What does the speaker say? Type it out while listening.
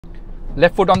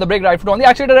Left foot on the brake, right foot on the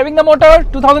accelerator, revving the motor,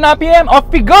 2000 RPM,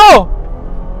 off we go!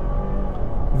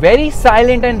 Very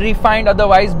silent and refined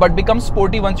otherwise, but becomes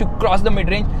sporty once you cross the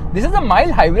mid-range. This is a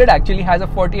mild hybrid, actually has a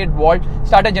 48 volt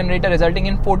starter generator resulting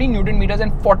in 14 Newton meters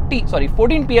and 14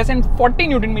 PS and 40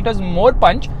 Newton meters more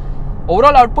punch.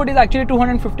 Overall output is actually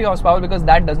 250 horsepower because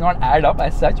that does not add up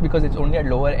as such because it's only at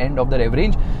lower end of the rev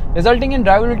range, resulting in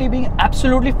drivability being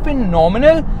absolutely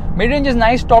phenomenal. Mid-range is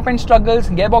nice, top end struggles,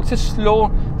 gearbox is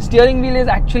slow, steering wheel is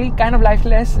actually kind of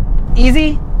lifeless,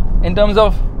 easy in terms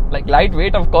of like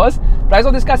lightweight of course. Price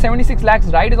of this car 76 lakhs,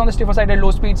 ride is on the stiffer side at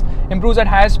low speeds, improves at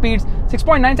higher speeds,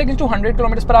 6.9 seconds to 100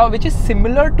 kilometers per hour, which is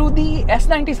similar to the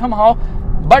S90 somehow.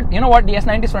 But you know what, the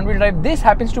S90 is front wheel drive, this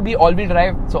happens to be all wheel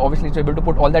drive, so obviously it's able to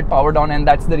put all that power down, and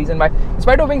that's the reason why, in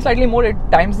spite of being slightly more, it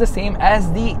times the same as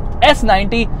the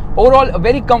S90. Overall a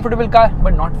very comfortable car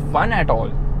but not fun at all.